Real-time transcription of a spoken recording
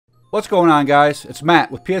What's going on, guys? It's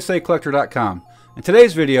Matt with PSAcollector.com. In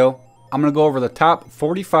today's video, I'm going to go over the top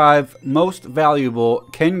 45 most valuable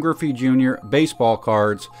Ken Griffey Jr. baseball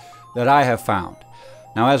cards that I have found.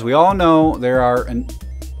 Now, as we all know, there are an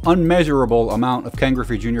unmeasurable amount of Ken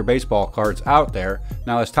Griffey Jr. baseball cards out there.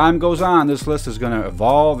 Now, as time goes on, this list is going to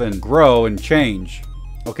evolve and grow and change.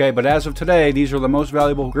 Okay, but as of today, these are the most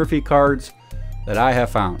valuable Griffey cards that I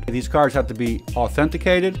have found. These cards have to be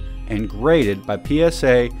authenticated and graded by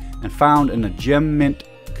PSA and found in a gem mint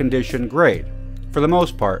condition grade. For the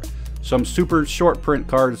most part, some super short print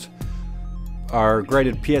cards are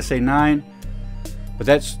graded PSA 9, but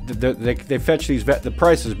they fetch the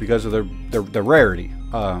prices because of the rarity,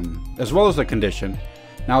 as well as the condition.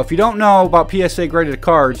 Now, if you don't know about PSA graded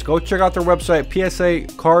cards, go check out their website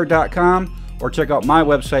PSAcard.com or check out my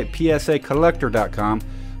website PSAcollector.com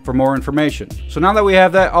for more information. So now that we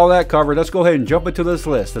have all that covered, let's go ahead and jump into this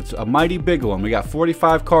list. It's a mighty big one. We got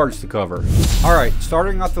 45 cards to cover. All right,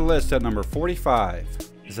 starting off the list at number 45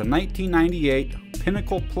 is a 1998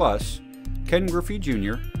 Pinnacle Plus Ken Griffey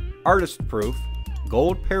Jr. Artist Proof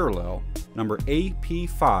Gold Parallel number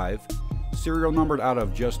AP5, serial numbered out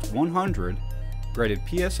of just 100, graded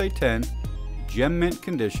PSA 10, gem mint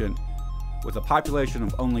condition, with a population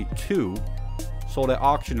of only 2. Sold at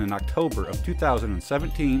auction in October of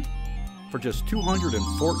 2017 for just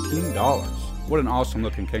 $214. What an awesome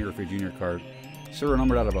looking Ken Griffey Jr. card. Serial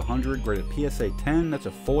numbered out of 100, graded PSA 10. That's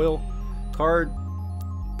a foil card.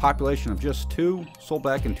 Population of just 2. Sold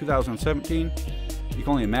back in 2017. You can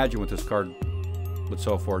only imagine what this card would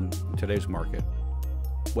sell for in today's market.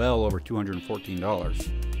 Well over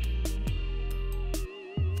 $214.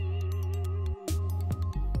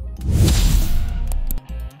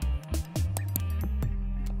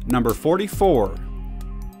 Number 44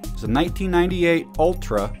 is a 1998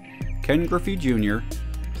 Ultra Ken Griffey Jr.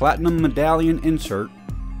 Platinum Medallion Insert,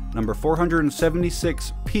 number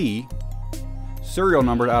 476P, serial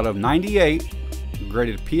numbered out of 98,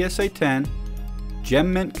 graded PSA 10,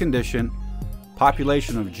 gem mint condition,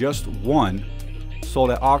 population of just 1,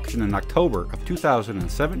 sold at auction in October of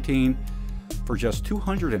 2017 for just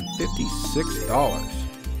 $256.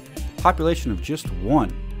 Population of just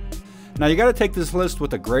 1. Now, you got to take this list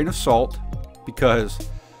with a grain of salt, because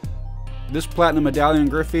this Platinum Medallion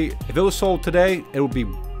Griffey, if it was sold today, it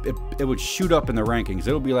would shoot up in the rankings.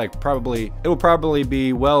 It would probably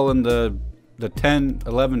be well in the 10,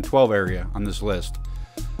 11, 12 area on this list.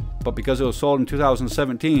 But because it was sold in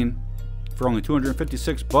 2017 for only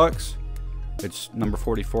 $256, it's number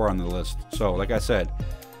 44 on the list. So, like I said,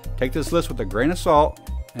 take this list with a grain of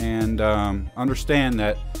salt and understand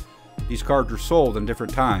that these cards are sold in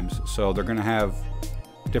different times, so they're going to have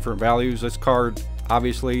different values. This card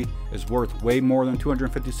obviously is worth way more than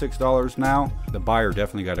 $256 now. The buyer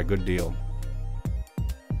definitely got a good deal.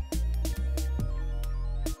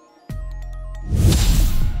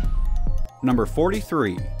 Number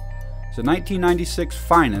 43 is a 1996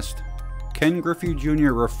 Finest Ken Griffey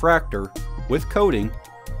Jr. Refractor with coating,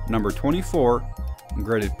 number 24,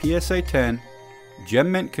 graded PSA 10,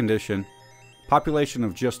 gem mint condition, population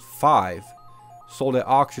of just 5, sold at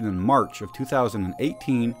auction in March of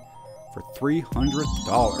 2018 for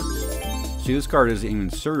 $300. See, this card isn't even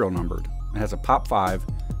serial numbered. It has a pop 5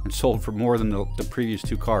 and sold for more than the previous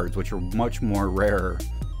 2 cards, which are much more rare.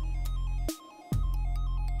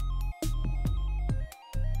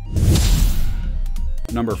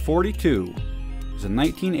 Number 42 is a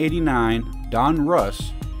 1989 Don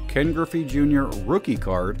Russ Ken Griffey Jr. Rookie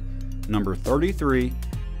card, number 33,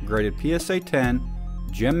 graded PSA 10,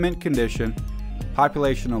 gem mint condition,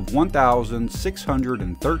 population of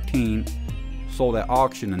 1,613, sold at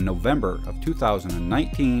auction in November of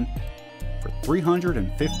 2019 for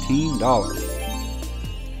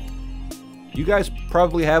 $315. You guys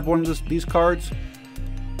probably have one of these cards,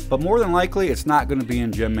 but more than likely it's not going to be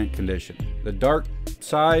in gem mint condition. The dark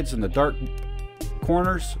sides and the dark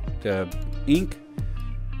corners, the ink,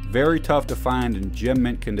 very tough to find in gem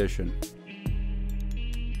mint condition.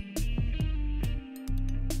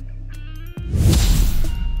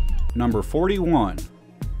 Number 41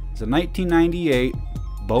 is a 1998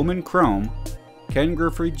 Bowman Chrome Ken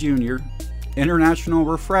Griffey Jr. International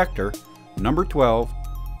Refractor, number 12,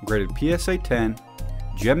 graded PSA 10,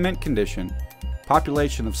 gem mint condition,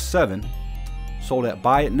 population of 7, sold at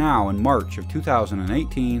Buy It Now in March of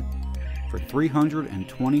 2018 for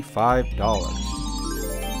 $325.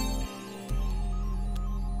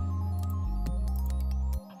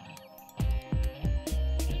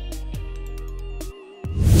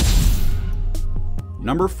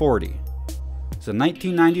 Number 40 is a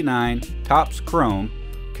 1999 Topps Chrome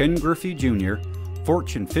Ken Griffey Jr.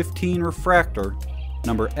 Fortune 15 Refractor,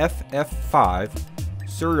 number FF5,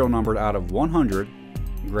 serial numbered out of 100,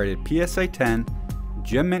 graded PSA 10,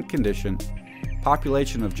 gem mint condition,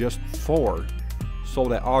 population of just 4,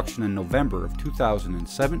 sold at auction in November of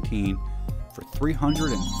 2017 for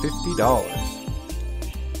 $350.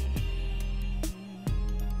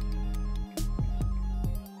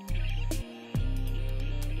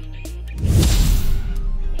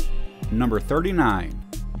 Number 39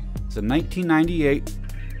 is a 1998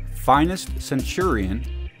 Finest Centurion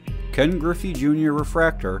Ken Griffey Jr.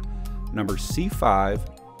 refractor, number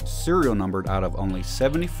C5, serial numbered out of only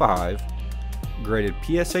 75, graded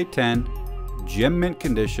PSA 10, gem mint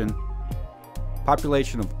condition,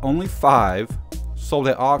 population of only 5, sold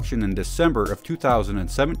at auction in December of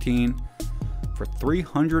 2017 for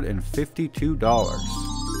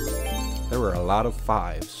 $352. There were a lot of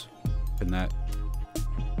 5s in that.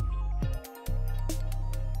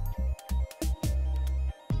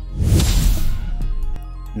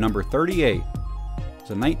 Number 38 is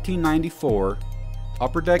a 1994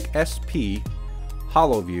 Upper Deck SP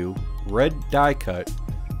Hollow View red die cut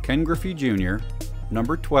Ken Griffey Jr.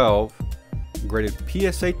 number 12, graded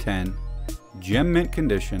PSA 10, gem mint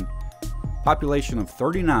condition, population of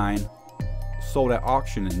 39, sold at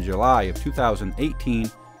auction in July of 2018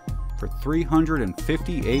 for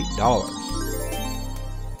 $358.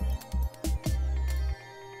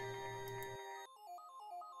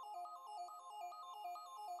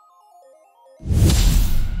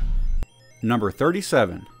 Number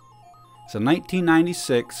 37 is a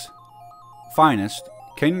 1996 Finest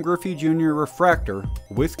Ken Griffey Jr. refractor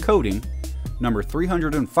with coating, number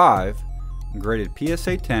 305, graded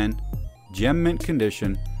PSA 10, gem mint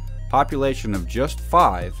condition, population of just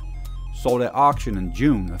 5, sold at auction in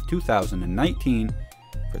June of 2019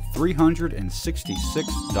 for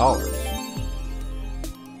 $366.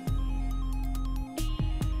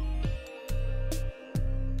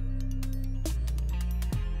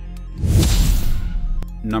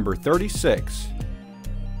 Number 36,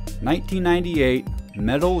 1998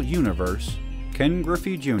 Metal Universe Ken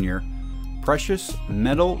Griffey Jr. Precious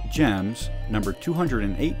Metal Gems, number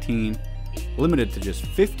 218, limited to just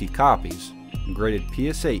 50 copies, graded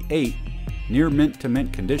PSA 8, near mint to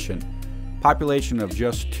mint condition, population of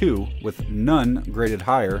just 2 with none graded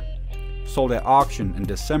higher, sold at auction in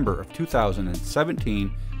December of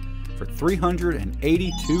 2017 for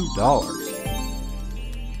 $382.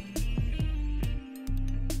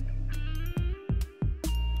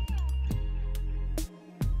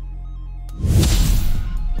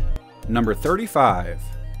 Number 35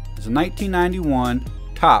 is a 1991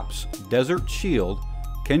 Topps Desert Shield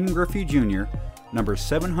Ken Griffey Jr. number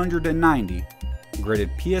 790,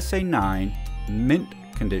 graded PSA 9, mint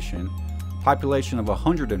condition, population of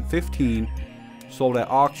 115, sold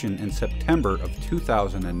at auction in September of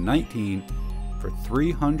 2019 for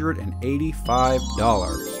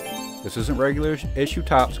 $385. This isn't regular issue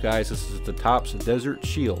Topps, guys. This is the Topps Desert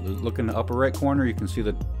Shield. Look in the upper right corner, you can see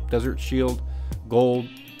the Desert Shield gold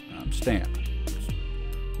stamp.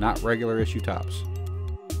 Not regular issue Topps.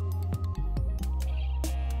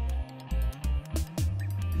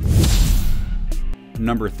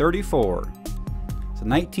 Number 34 is a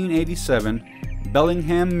 1987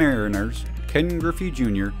 Bellingham Mariners Ken Griffey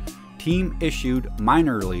Jr. team issued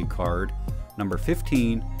minor league card, number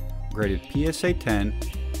 15, graded PSA 10,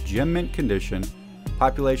 gem mint condition,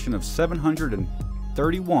 population of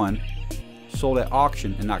 731, sold at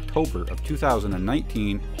auction in October of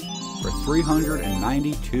 2019 for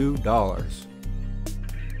 $392.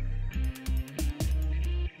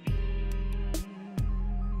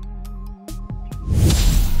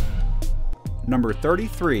 Number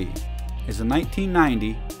 33 is a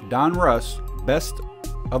 1990 Don Russ Best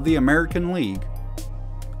of the American League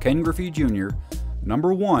Ken Griffey Jr.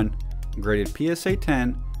 number 1, graded PSA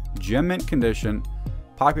 10, gem mint condition,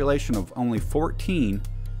 population of only 14,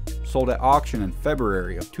 sold at auction in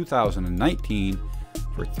February of 2019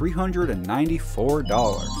 for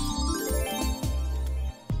 $394.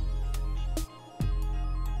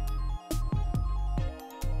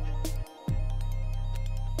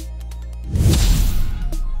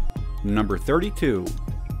 Number 32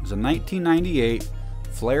 is a 1998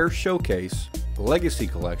 Flair Showcase Legacy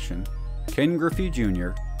Collection Ken Griffey Jr.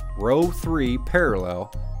 Row 3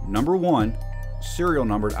 Parallel, number 1, serial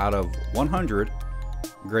numbered out of 100,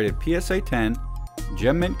 graded PSA 10,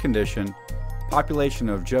 gem mint condition, population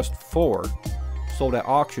of just 4, sold at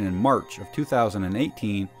auction in March of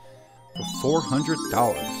 2018 for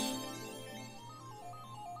 $400.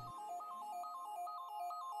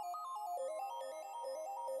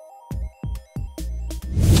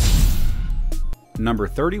 Number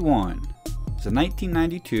 31 is a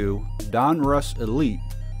 1992 Don Russ Elite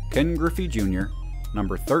Ken Griffey Jr.,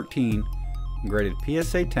 number 13, graded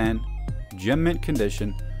PSA 10, gem mint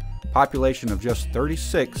condition, population of just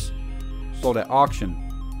 36, sold at auction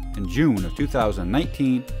in June of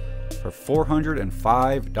 2019 for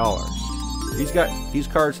 $405. These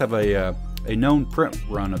cards have a known print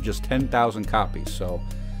run of just 10,000 copies, so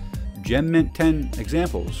gem mint 10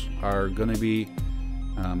 examples are going to be,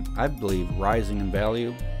 I believe, rising in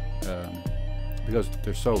value because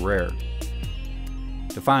they're so rare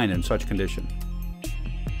to find in such condition.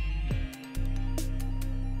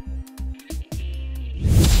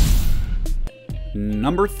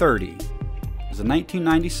 Number 30 is a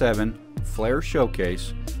 1997 Flair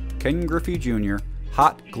Showcase Ken Griffey Jr.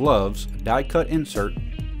 Hot Gloves die cut insert,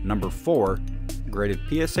 number 4, graded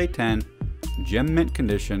PSA 10, gem mint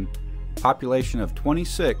condition, population of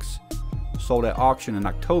 26, sold at auction in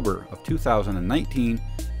October of 2019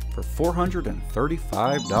 for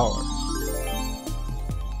 $435.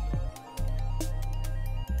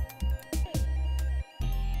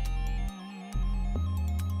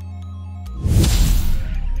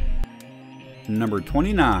 Number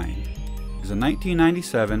 29 is a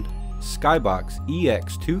 1997 Skybox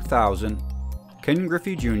EX 2000 Ken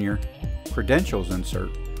Griffey Jr. Credentials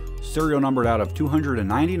insert, serial numbered out of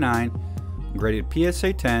 299, graded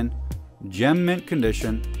PSA 10, gem mint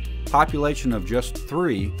condition, population of just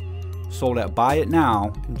 3, sold at Buy It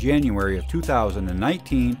Now in January of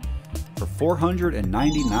 2019 for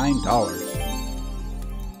 $499.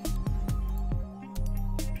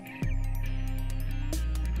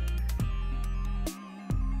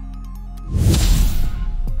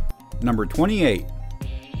 Number 28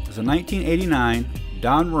 is a 1989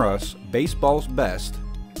 Don Russ Baseball's Best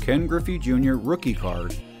Ken Griffey Jr. Rookie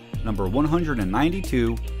Card, number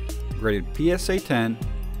 192, graded PSA 10,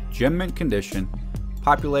 gem mint condition,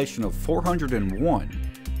 population of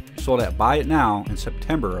 401, sold at Buy It Now in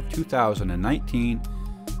September of 2019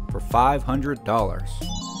 for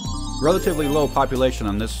 $500. Relatively low population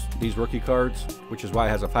on these rookie cards, which is why it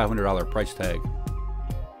has a $500 price tag.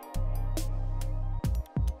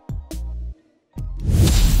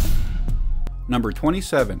 Number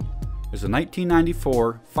 27 is the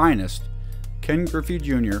 1994 Finest Ken Griffey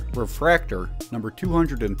Jr. Refractor, number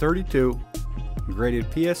 232, graded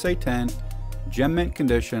PSA 10, gem mint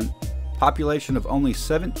condition, population of only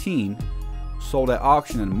 17, sold at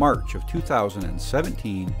auction in March of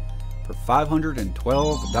 2017 for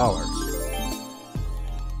 $512.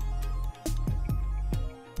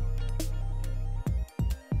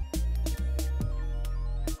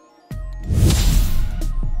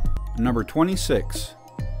 Number 26 is a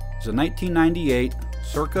 1998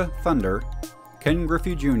 Circa Thunder Ken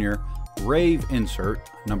Griffey Jr. Rave insert,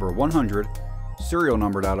 number 100, serial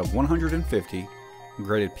numbered out of 150,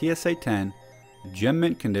 graded PSA 10, gem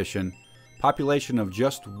mint condition, population of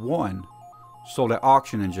just 1, sold at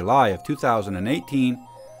auction in July of 2018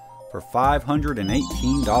 for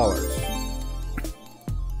 $518.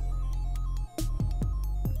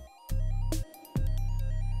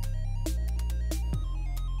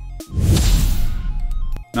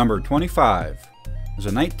 Number 25 is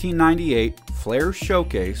a 1998 Flair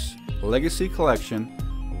Showcase Legacy Collection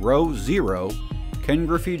Row 0 Ken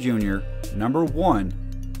Griffey Jr. number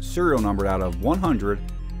 1, serial numbered out of 100,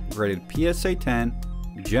 graded PSA 10,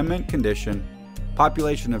 gem mint condition,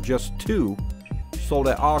 population of just 2, sold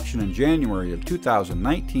at auction in January of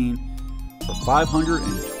 2019 for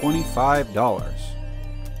 $525.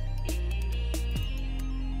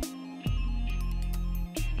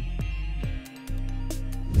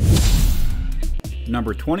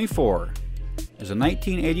 Number 24 is a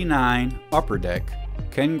 1989 Upper Deck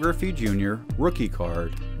Ken Griffey Jr. Rookie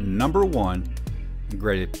Card, number 1,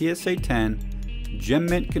 graded PSA 10, gem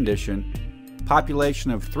mint condition, population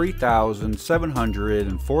of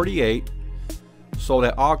 3,748, sold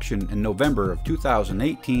at auction in November of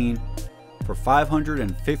 2018 for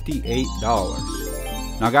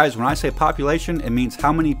 $558. Now guys, when I say population, it means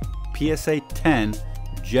how many PSA 10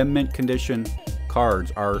 gem mint condition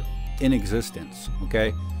cards are in existence,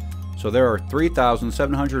 okay? So there are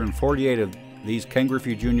 3,748 of these Ken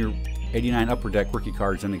Griffey Jr. 89 Upper Deck rookie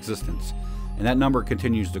cards in existence, and that number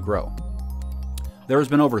continues to grow. There has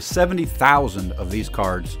been over 70,000 of these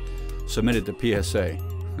cards submitted to PSA.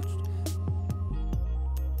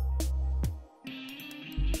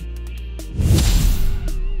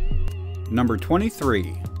 Number 23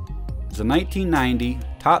 is a 1990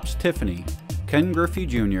 Topps Tiffany Ken Griffey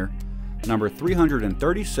Jr. number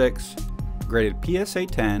 336, graded PSA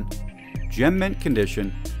 10, gem mint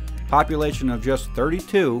condition, population of just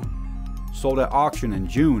 32, sold at auction in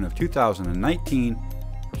June of 2019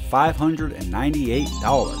 for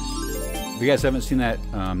 $598. If you guys haven't seen that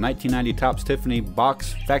 1990 Topps Tiffany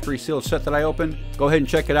box factory sealed set that I opened, go ahead and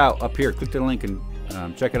check it out up here. Click the link and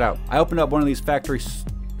check it out. I opened up one of these factory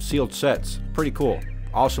sealed sets. Pretty cool.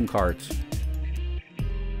 Awesome cards.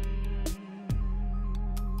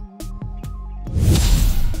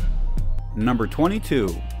 Number 22.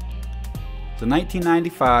 The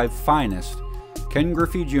 1995 Finest Ken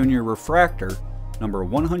Griffey Jr. Refractor, number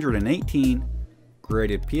 118,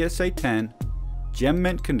 graded PSA 10, gem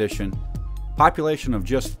mint condition, population of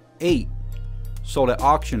just 8, sold at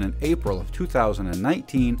auction in April of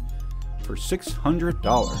 2019 for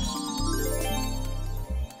 $600.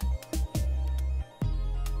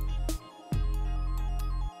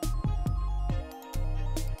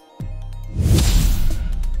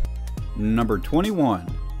 Number 21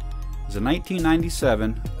 is a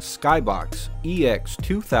 1997 Skybox EX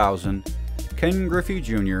 2000 Ken Griffey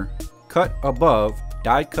Jr. cut above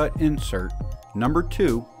die cut insert, number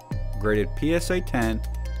 2, graded PSA 10,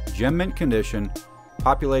 gem mint condition,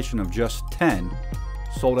 population of just 10,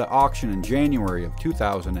 sold at auction in January of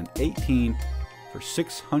 2018 for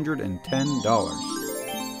 $610.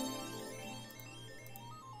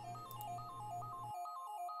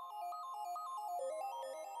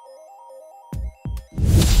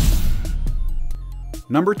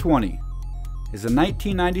 Number 20 is a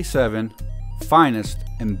 1997 Finest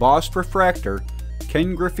Embossed Refractor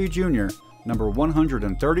Ken Griffey Jr. number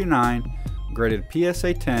 139, graded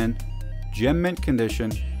PSA 10, gem mint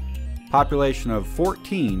condition, population of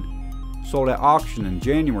 14, sold at auction in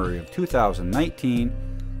January of 2019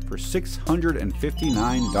 for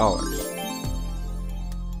 $659.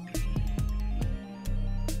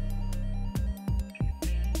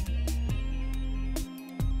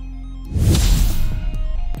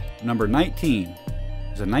 Number 19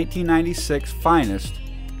 is a 1996 Finest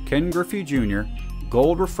Ken Griffey Jr.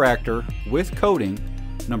 Gold Refractor with coating,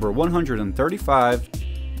 number 135,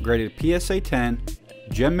 graded PSA 10,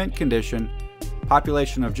 gem mint condition,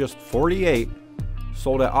 population of just 48,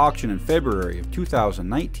 sold at auction in February of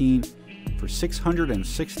 2019 for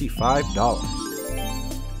 $665.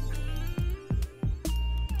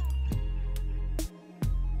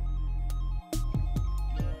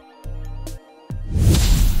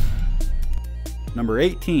 Number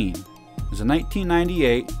 18 is a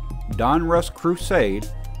 1998 Donruss Crusade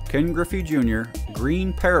Ken Griffey Jr.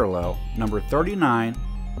 Green Parallel, number 39,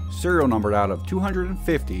 serial numbered out of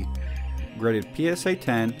 250, graded PSA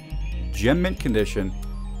 10, gem mint condition,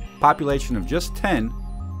 population of just 10,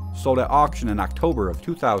 sold at auction in October of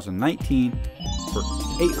 2019 for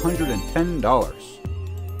 $810.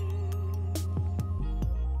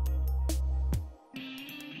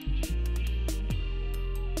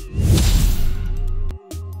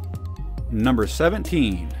 Number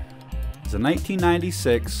 17 is a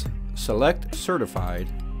 1996 Select Certified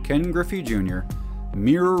Ken Griffey Jr.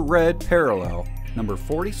 Mirror Red Parallel, number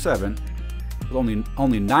 47, with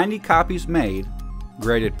only 90 copies made,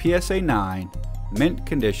 graded PSA 9, mint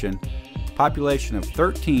condition, population of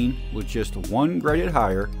 13 with just 1 graded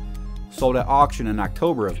higher, sold at auction in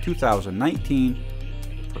October of 2019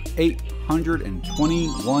 for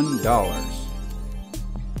 $821.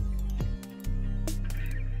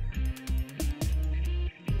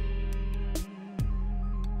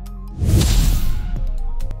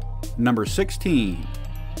 Number 16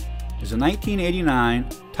 is a 1989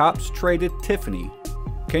 Topps Traded Tiffany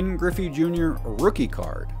Ken Griffey Jr. Rookie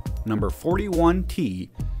Card, number 41T,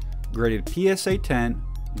 graded PSA 10,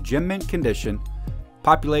 gem mint condition,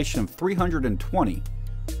 population of 320,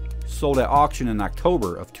 sold at auction in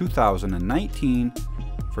October of 2019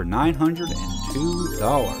 for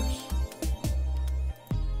 $902.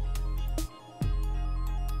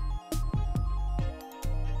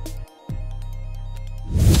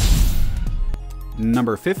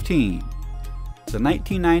 Number 15 is the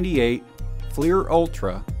 1998 Fleer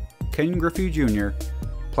Ultra Ken Griffey Jr.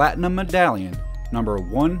 Platinum Medallion, number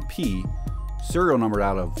 1P, serial numbered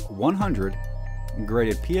out of 100,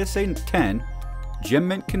 graded PSA 10, gem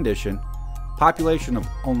mint condition, population of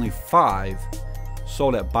only 5,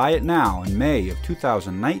 sold at Buy It Now in May of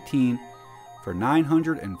 2019 for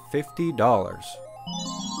 $950.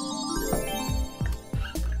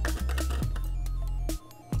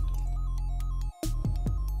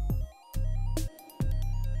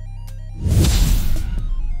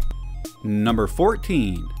 Number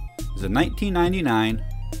 14 is a 1999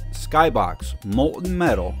 Skybox Molten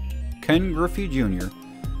Metal Ken Griffey Jr.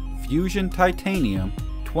 Fusion Titanium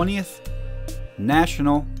 20th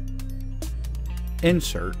National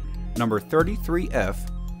Insert, number 33F,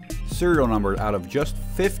 serial number out of just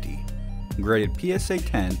 50, graded PSA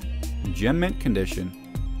 10, gem mint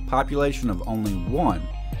condition, population of only 1,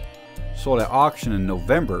 sold at auction in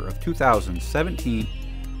November of 2017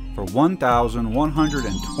 for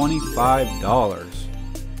 $1,125.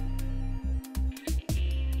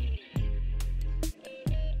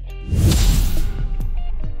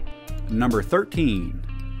 Number 13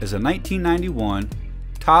 is a 1991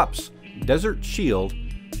 Topps Desert Shield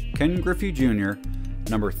Ken Griffey Jr.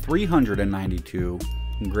 number 392,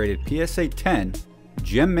 graded PSA 10,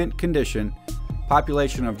 gem mint condition,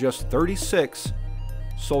 population of just 36,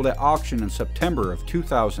 sold at auction in September of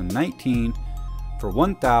 2019 for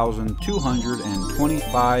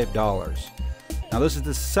 $1,225. Now this is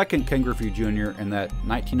the second Ken Griffey Jr. in that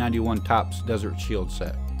 1991 Topps Desert Shield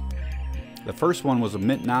set. The first one was a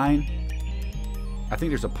mint 9. I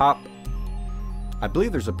think there's a pop. I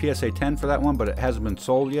believe there's a PSA 10 for that one, but it hasn't been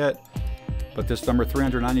sold yet. But this number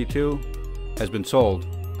 392 has been sold,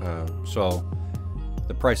 so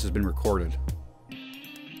the price has been recorded.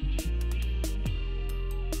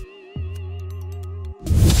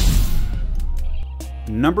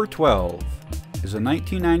 Number 12 is a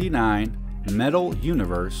 1999 Metal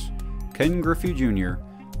Universe Ken Griffey Jr.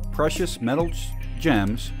 Precious Metal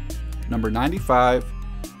Gems number 95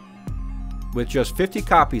 with just 50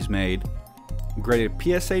 copies made, graded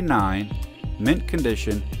PSA 9, mint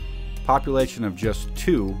condition, population of just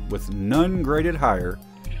 2 with none graded higher,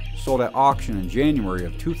 sold at auction in January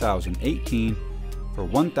of 2018 for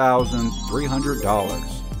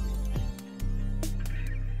 $1,300.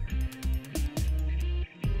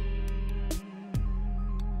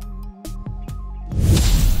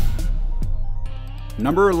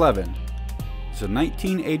 Number 11 is a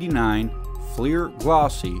 1989 Fleer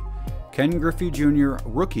Glossy Ken Griffey Jr.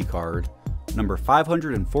 rookie card number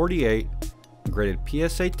 548, graded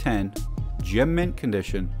PSA 10, gem mint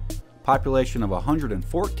condition, population of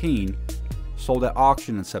 114, sold at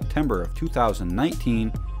auction in September of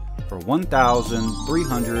 2019 for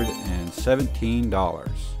 $1,317.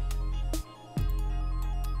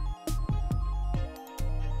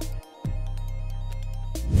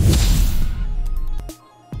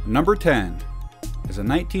 Number 10 is a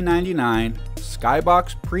 1999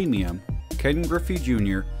 Skybox Premium Ken Griffey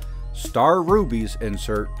Jr. Star Rubies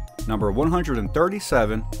insert number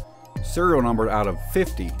 137, serial numbered out of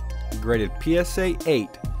 50, graded PSA 8,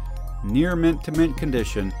 near mint to mint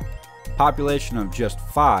condition, population of just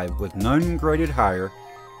 5 with none graded higher,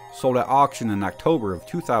 sold at auction in October of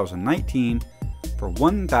 2019 for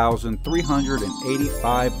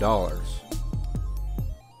 $1,385.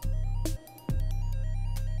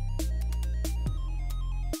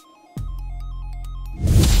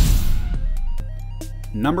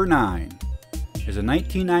 Number 9 is a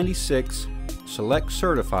 1996 Select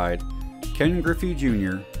Certified Ken Griffey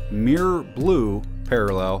Jr. Mirror Blue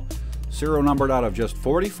Parallel, serial numbered out of just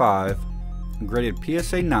 45, graded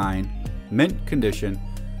PSA 9, mint condition,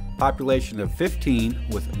 population of 15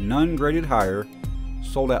 with none graded higher,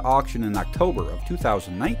 sold at auction in October of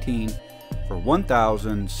 2019 for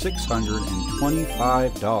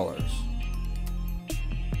 $1,625.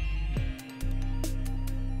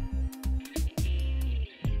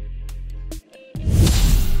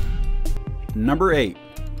 Number 8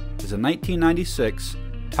 is a 1996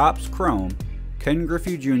 Topps Chrome Ken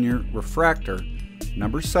Griffey Jr. Refractor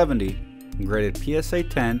number 70, graded PSA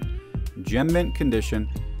 10, gem mint condition,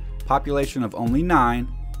 population of only 9,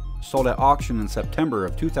 sold at auction in September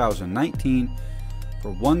of 2019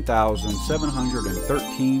 for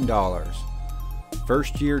 $1,713.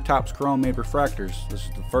 First year Topps Chrome made refractors. This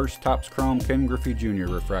is the first Topps Chrome Ken Griffey Jr.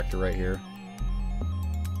 refractor right here.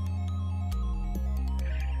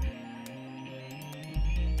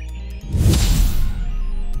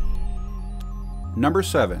 Number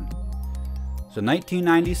 7 is a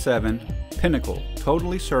 1997 Pinnacle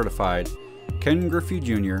Totally Certified Ken Griffey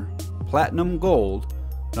Jr. Platinum Gold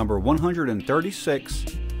number 136,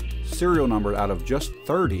 serial numbered out of just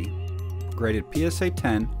 30, graded PSA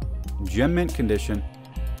 10, gem mint condition,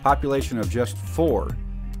 population of just 4,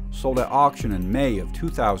 sold at auction in May of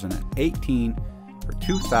 2018 for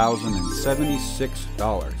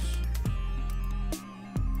 $2,076.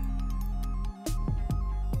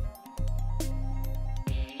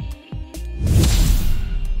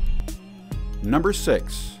 Number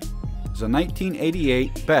 6 is a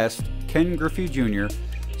 1988 Best Ken Griffey Jr.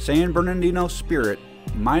 San Bernardino Spirit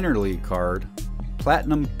Minor League card,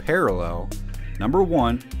 Platinum Parallel, number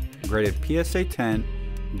 1, graded PSA 10,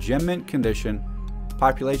 gem mint condition,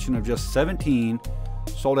 population of just 17,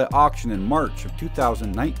 sold at auction in March of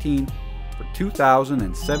 2019 for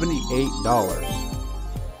 $2,078.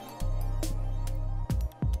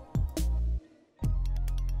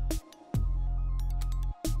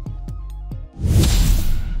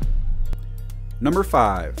 Number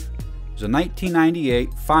 5 is a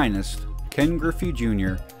 1998 Finest Ken Griffey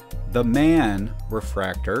Jr. The Man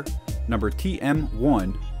Refractor, number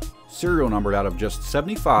TM1, serial numbered out of just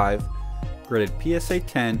 75, graded PSA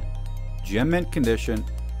 10, gem mint condition,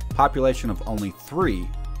 population of only 3,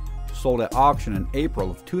 sold at auction in April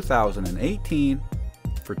of 2018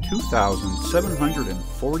 for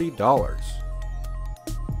 $2,740.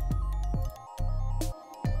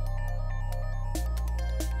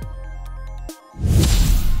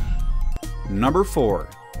 Number 4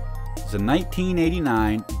 is a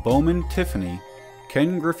 1989 Bowman Tiffany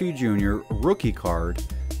Ken Griffey Jr. rookie card,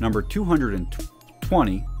 number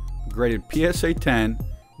 220, graded PSA 10,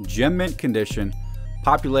 gem mint condition,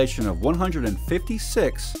 population of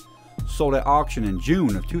 156, sold at auction in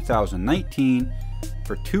June of 2019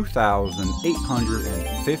 for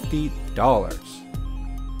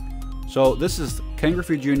 $2,850. So this is Ken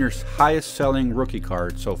Griffey Jr.'s highest selling rookie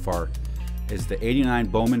card so far, is the 89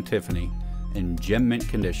 Bowman Tiffany in gem mint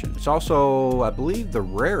condition. It's also, I believe, the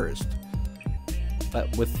rarest,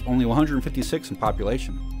 with only 156 in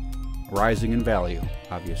population, rising in value,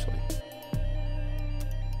 obviously.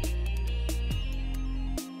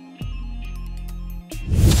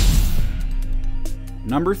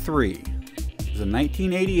 Number 3 is a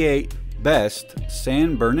 1988 Best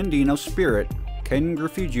San Bernardino Spirit Ken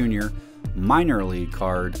Griffey Jr. minor league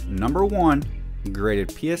card, number 1,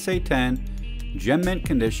 graded PSA 10, gem mint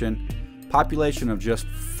condition, population of just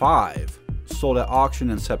 5, sold at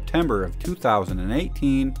auction in September of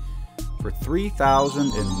 2018 for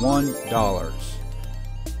 $3,001.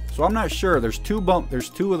 So I'm not sure. There's two of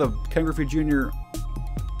the Ken Griffey Jr.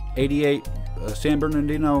 88 San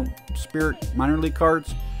Bernardino Spirit minor league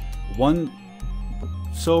cards, one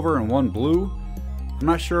silver and one blue. I'm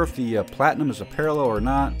not sure if the platinum is a parallel or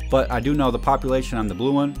not, but I do know the population on the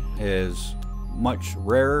blue one is much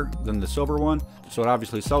rarer than the silver one, so it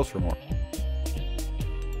obviously sells for more.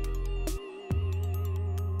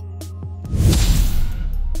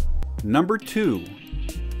 Number 2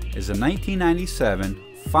 is a 1997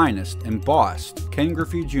 Finest Embossed Ken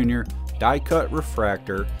Griffey Jr. die cut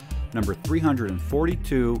refractor, number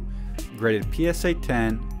 342, graded PSA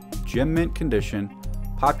 10, gem mint condition,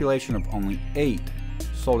 population of only 8,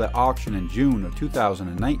 sold at auction in June of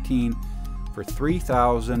 2019 for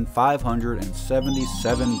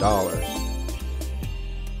 $3,577.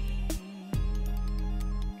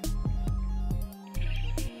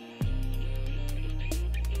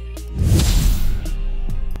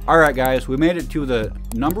 Alright guys, we made it to the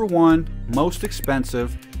number 1 most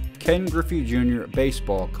expensive Ken Griffey Jr.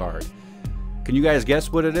 baseball card. Can you guys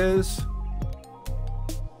guess what it is?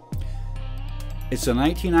 It's a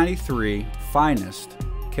 1993 Finest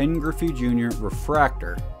Ken Griffey Jr.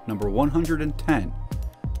 refractor, number 110,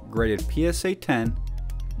 graded PSA 10,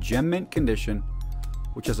 gem mint condition,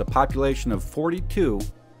 which has a population of 42,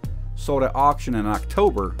 sold at auction in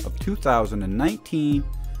October of 2019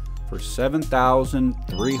 for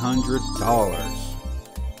 $7,300.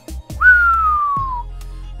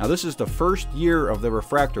 Now this is the first year of the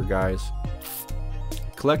refractor, guys.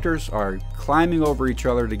 Collectors are climbing over each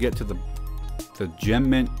other to get to the gem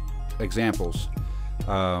mint examples.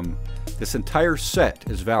 This entire set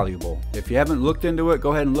is valuable. If you haven't looked into it,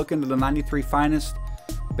 go ahead and look into the 93 Finest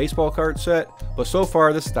baseball card set. But so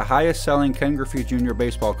far, this is the highest selling Ken Griffey Jr.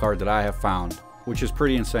 baseball card that I have found, which is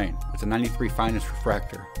pretty insane. It's a 93 Finest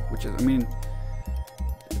refractor, which is, I mean,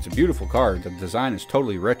 it's a beautiful card. The design is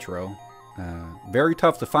totally retro. Very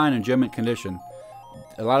tough to find in gem mint condition.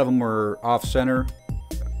 A lot of them were off center,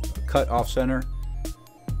 cut off center.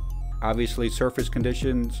 Obviously surface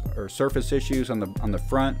conditions or surface issues on the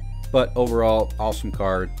front, but overall awesome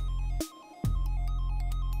card.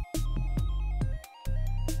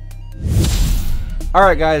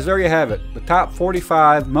 Alright guys, there you have it. The top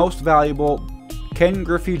 45 most valuable Ken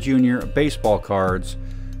Griffey Jr. baseball cards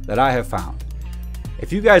that I have found.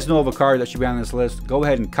 If you guys know of a card that should be on this list, go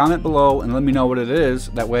ahead and comment below and let me know what it is.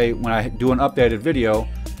 That way when I do an updated video,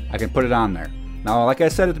 I can put it on there. Now, like I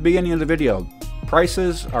said at the beginning of the video,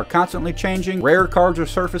 prices are constantly changing. Rare cards are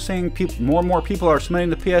surfacing. More and more people are submitting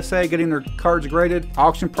to PSA, getting their cards graded.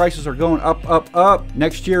 Auction prices are going up, up, up.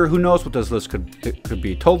 Next year, who knows what this list could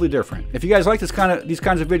be? Totally different. If you guys like these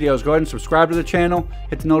kinds of videos, go ahead and subscribe to the channel.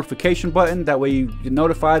 Hit the notification button. That way you get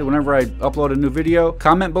notified whenever I upload a new video.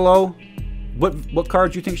 Comment below what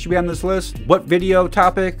cards you think should be on this list. What video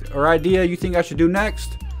topic or idea you think I should do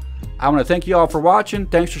next. I want to thank you all for watching.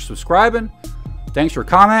 Thanks for subscribing. Thanks for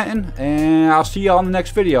commenting, and I'll see you all in the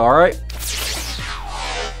next video, alright?